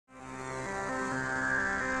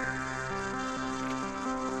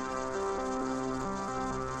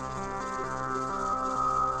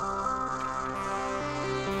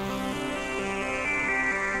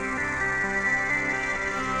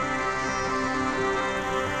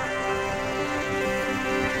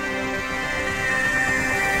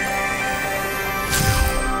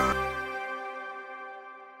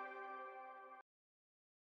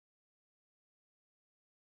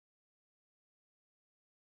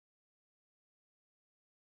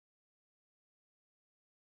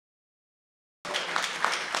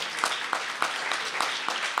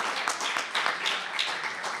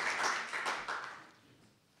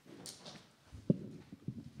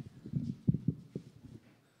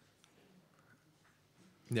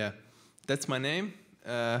Yeah, that's my name.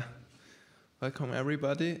 Welcome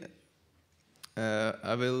everybody.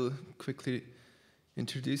 I will quickly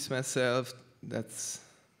introduce myself. That's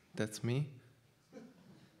me.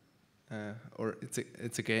 Or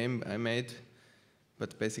it's a game I made,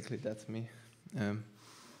 but basically that's me.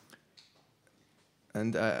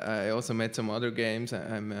 And I also made some other games.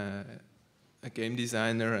 I'm a game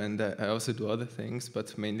designer, and I also do other things,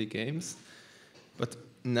 but mainly games. But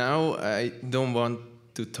now I don't want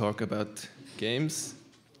to talk about games.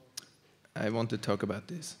 I want to talk about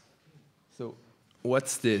this. So,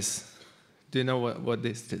 what's this? Do you know what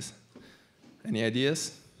is this? Any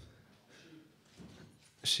ideas?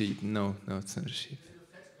 Sheep? No, it's not a sheep.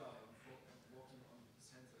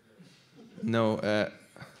 No.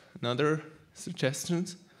 Another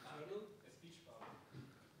suggestions?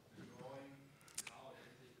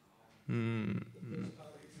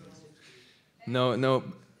 No.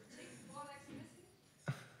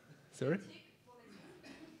 Sorry?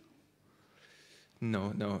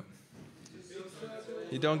 No.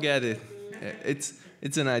 You don't get it.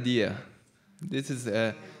 It's an idea. This is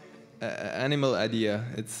a animal idea.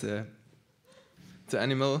 It's an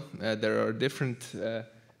animal. There are different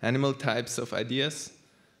animal types of ideas.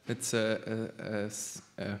 It's a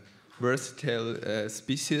versatile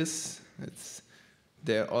species.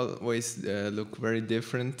 They always look very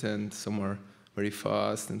different, and some are very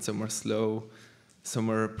fast, and some are slow, some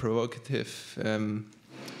are provocative, and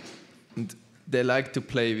they like to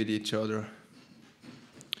play with each other.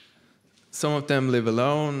 Some of them live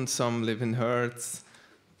alone, some live in herds,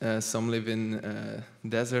 some live in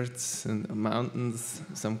deserts and mountains,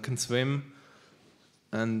 some can swim,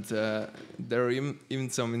 and there are even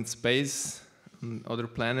some in space, on other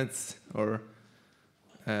planets, or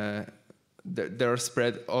they are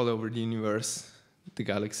spread all over the universe, the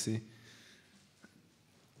galaxy.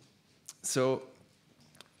 So,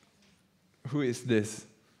 who is this?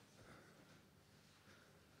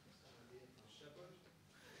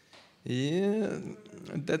 Yeah,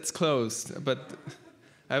 that's close, but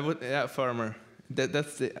farmer.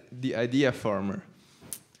 That's the idea farmer.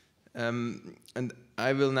 And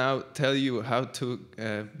I will now tell you how to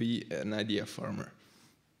be an idea farmer.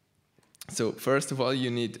 So first of all,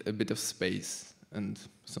 you need a bit of space and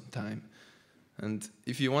some time. And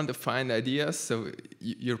if you want to find ideas, so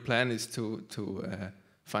your plan is to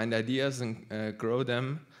find ideas and grow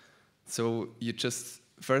them. So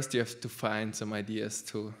first you have to find some ideas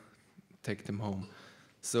to take them home.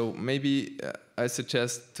 So maybe I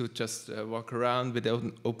suggest to just walk around with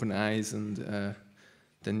open eyes, and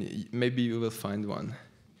then maybe you will find one.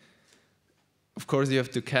 Of course, you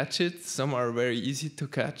have to catch it. Some are very easy to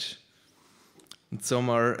catch, and some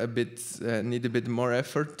are need a bit more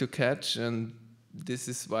effort to catch. And this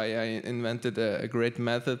is why I invented a great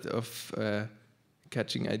method of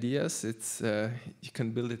catching ideas. You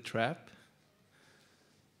can build a trap.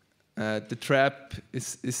 The trap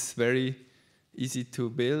is very easy to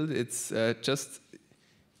build. It's just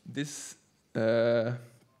this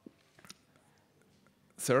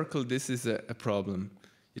circle. This is a problem.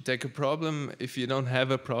 You take a problem. If you don't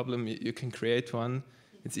have a problem, you can create one.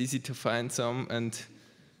 It's easy to find some, and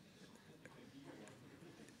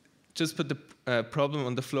just put the problem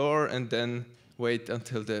on the floor and then wait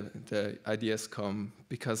until the ideas come,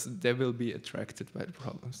 because they will be attracted by the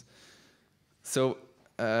problems. So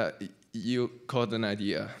you caught an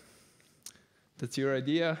idea. That's your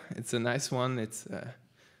idea. It's a nice one. It's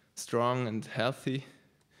strong and healthy.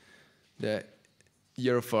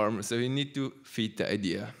 You're a farmer, so you need to feed the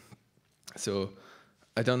idea. So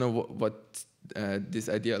I don't know what this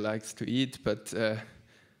idea likes to eat, but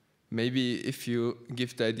maybe if you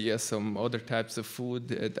give the idea some other types of food,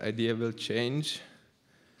 the idea will change.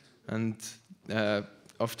 And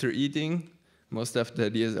after eating, most of the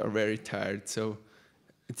ideas are very tired, so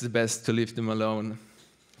it's best to leave them alone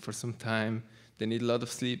for some time. They need a lot of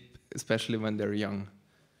sleep, especially when they're young.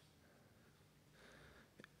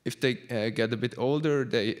 If they get a bit older,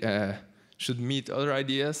 they should meet other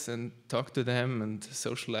ideas and talk to them and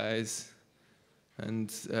socialize.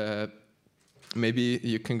 And maybe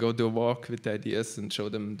you can go do a walk with the ideas and show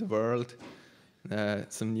them the world,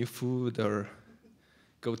 some new food, or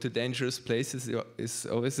go to dangerous places is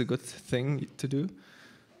always a good thing to do.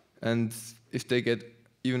 And if they get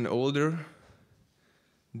even older,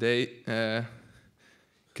 they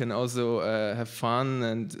can also have fun,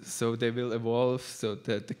 and so they will evolve, so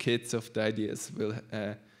that the kids of the ideas will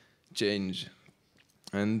change.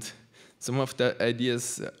 And some of the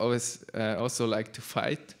ideas always also like to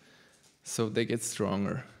fight, so they get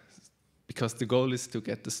stronger, because the goal is to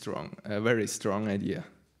get a very strong idea.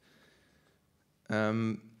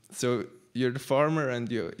 So you're the farmer and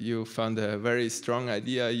you found a very strong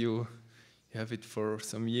idea. You have it for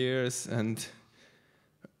some years, and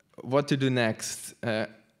what to do next? I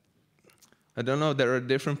don't know. There are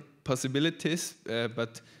different possibilities,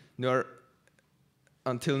 but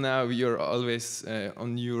until now you're always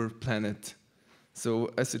on your planet.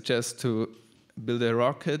 So I suggest to build a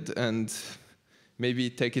rocket and maybe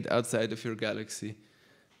take it outside of your galaxy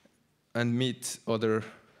and meet other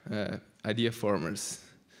idea formers.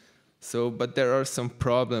 So, but there are some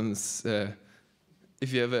problems.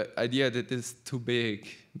 If you have an idea that is too big,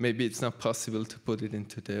 maybe it's not possible to put it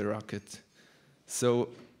into the rocket. So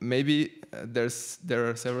maybe there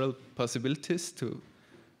are several possibilities to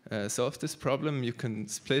solve this problem. You can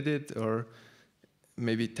split it, or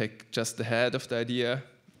maybe take just the head of the idea,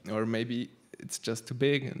 or maybe it's just too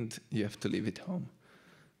big and you have to leave it home.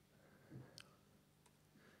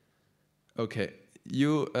 Okay,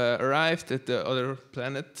 you arrived at the other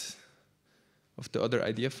planet of the other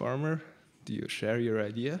idea farmer. Do you share your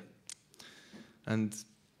idea? And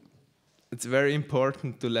it's very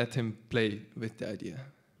important to let him play with the idea,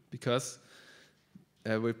 because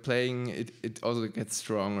with playing it also gets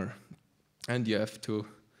stronger, and you have to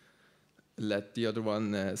let the other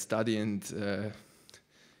one study and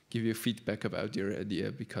give you feedback about your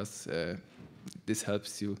idea, because this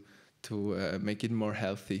helps you to make it more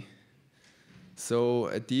healthy. So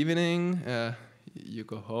at the evening, you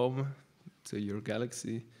go home to your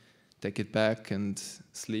galaxy, take it back and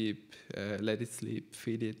sleep, let it sleep,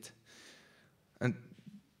 feed it. And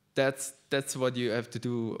that's what you have to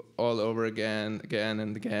do all over again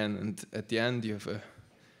and again. And at the end, you have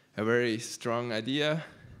a very strong idea,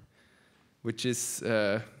 which is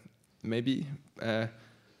maybe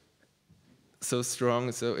so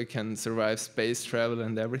strong so it can survive space travel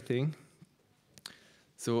and everything.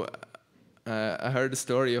 So I heard a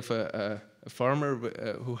story of a farmer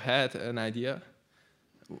who had an idea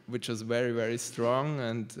which was very, very strong,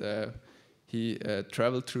 and he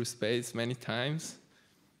traveled through space many times,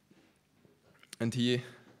 and he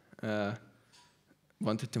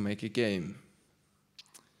wanted to make a game.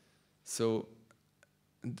 So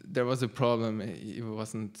there was a problem. He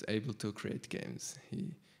wasn't able to create games.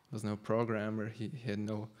 He was no programmer. He had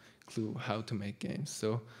no clue how to make games.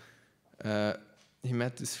 So he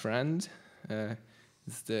met this friend.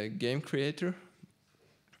 It's the game creator.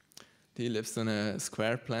 He lives on a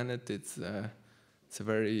square planet. It's a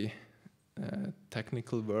very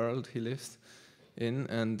technical world he lives in,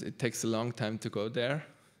 and it takes a long time to go there.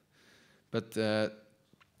 But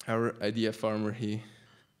our idea farmer, he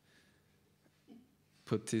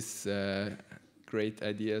put this great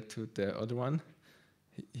idea to the other one.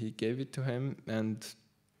 He gave it to him, and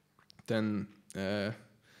then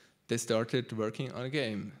they started working on a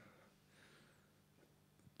game.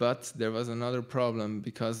 But there was another problem,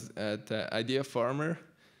 because the idea farmer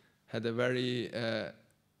had a very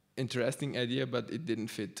interesting idea, but it didn't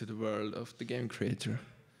fit to the world of the game creator.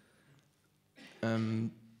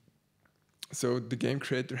 So the game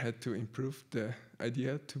creator had to improve the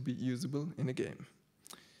idea to be usable in a game.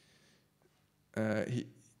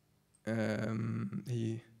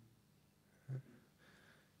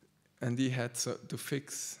 He had to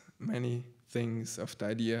fix many things of the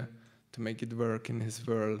idea to make it work in his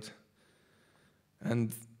world.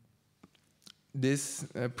 And this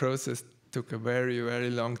process took a very, very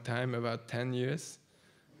long time, about 10 years.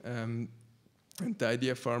 And the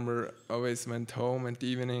idea farmer always went home at the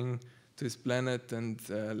evening to his planet and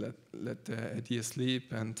let the idea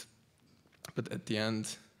sleep. But at the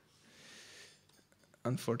end,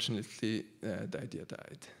 unfortunately, the idea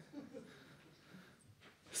died.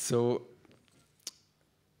 So,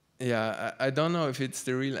 yeah, I don't know if it's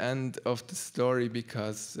the real end of the story,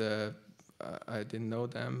 because I didn't know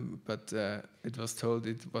them, but it was told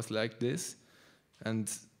it was like this.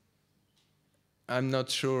 And I'm not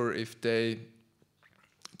sure if they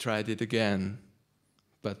tried it again,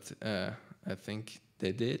 but I think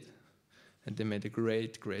they did. And they made a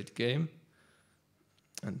great, great game.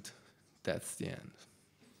 And that's the end.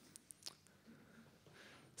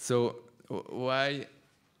 So why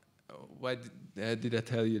did I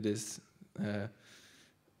tell you this?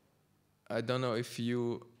 I don't know if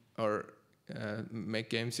you make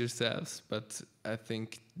games yourselves, but I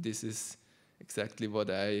think this is exactly what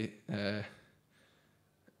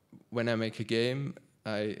when I make a game,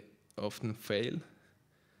 I often fail.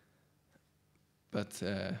 But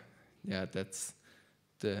yeah, that's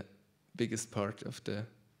the biggest part of the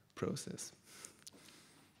process.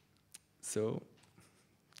 So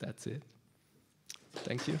that's it.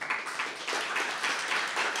 Thank you. If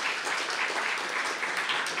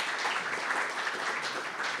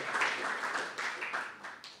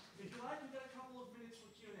you like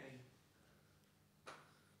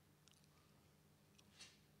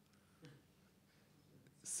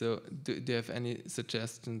So, do you have any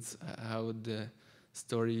suggestions how the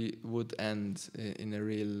story would end in a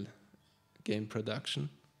real game production?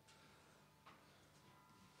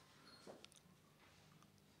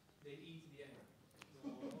 They eat the end.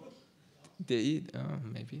 They eat? Oh,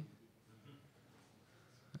 maybe.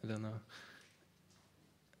 I don't know.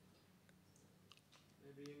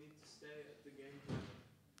 Maybe you need to stay at the game planet.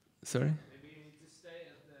 Sorry? Maybe you need to stay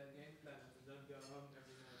at the game planet and don't go home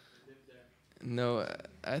every night and live there. No,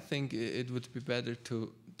 I think it would be better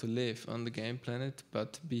to live on the game planet,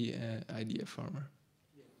 but be an idea farmer.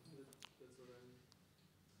 Yeah, that's what I mean.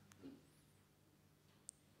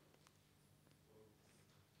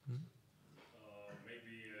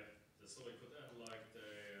 Maybe the story could end like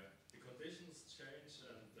the conditions change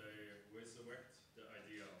and they resurrect the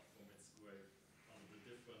idea from its grave under the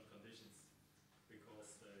different conditions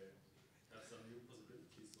because they have some new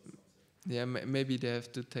possibilities or something. Yeah, maybe they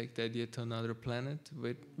have to take the idea to another planet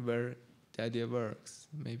where the idea works,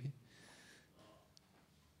 maybe.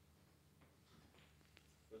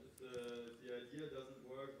 But if the idea doesn't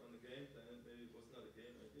work on the game planet, maybe it was not a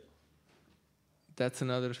game idea. That's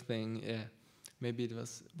another thing, yeah. Maybe it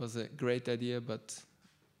was a great idea, but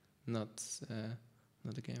not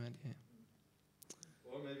not a game idea.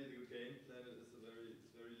 Or maybe the game planet is very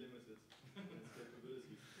limited in its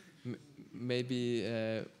capabilities. Maybe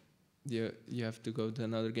you have to go to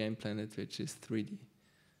another game planet which is 3D.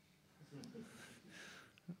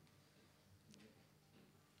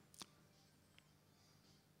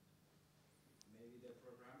 Maybe the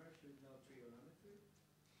programmer should know trigonometry.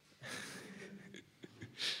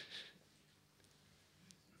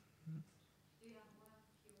 Do you have one of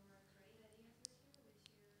your great ideas with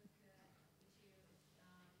you, which you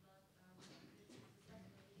love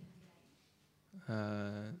successfully in the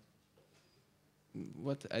game?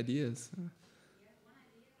 What ideas? You have one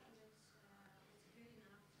idea which was good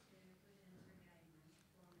enough to put it into a game and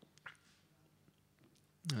perform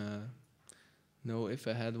it. No, if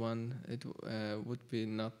I had one, it would be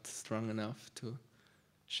not strong enough to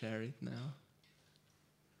share it now.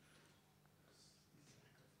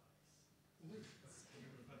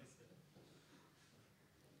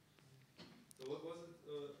 So what was it?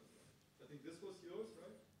 I think this was yours,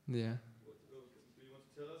 right? Yeah. Do you want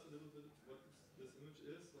to tell us a little bit what this image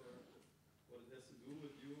is, or what it has to do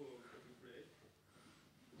with you or what you create?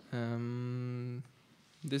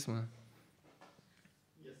 This one.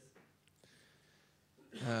 Yes.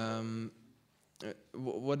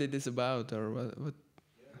 What it is about, or what? Yeah.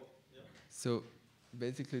 Yeah. So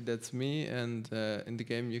basically, that's me, and in the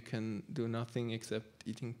game you can do nothing except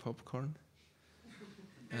eating popcorn.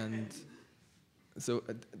 And so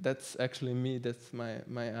that's actually me. That's my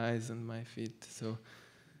eyes and my feet. So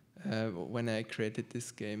when I created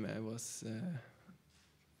this game, I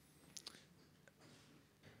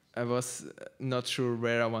was not sure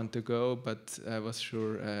where I want to go, but I was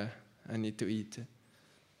sure I need to eat. So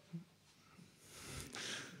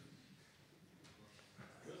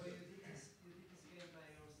you did this game by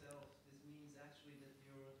yourself. This means actually that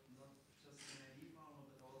you're not just an ID farmer,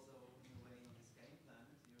 but also in a way on this game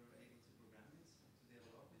planet. You're able to program it, to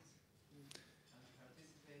develop it, and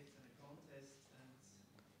participate in a contest and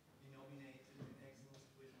be nominated in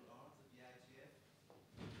Excellence Visual Art at the IGF.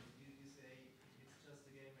 You say it's just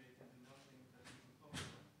a game where you can do nothing but eat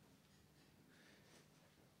popcorn.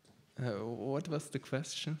 What was the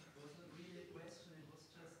question? It wasn't really a question, it was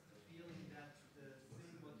just the feeling that the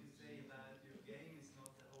thing what you say about your game is not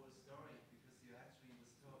the whole story, because you actually you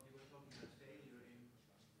were talking about failure in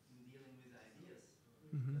dealing with ideas.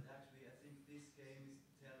 But actually I think this game is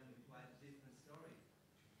telling quite a different story.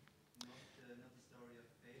 Not the story of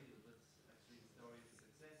failure, but actually the story of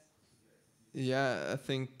success. Yeah, I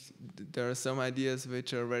think there are some ideas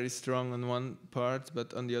which are very strong on one part,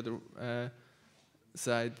 but on the other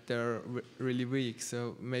side they're really weak.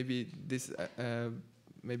 So maybe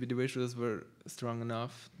maybe the visuals were strong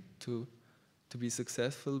enough to be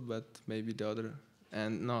successful, but maybe the other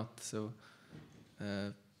and not. So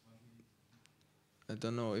I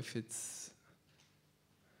don't know if it's.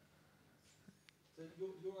 So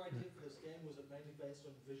your idea for this game, was it mainly based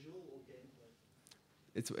on visual or gameplay?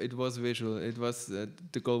 It was visual. It was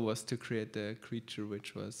the goal was to create a creature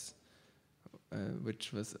which was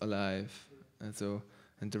alive,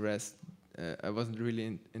 and the rest I wasn't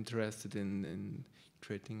really interested in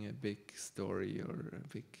creating a big story or a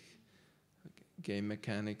big game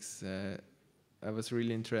mechanics. I was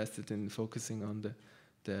really interested in focusing on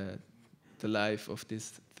the life of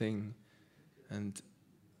this thing, and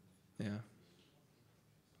yeah.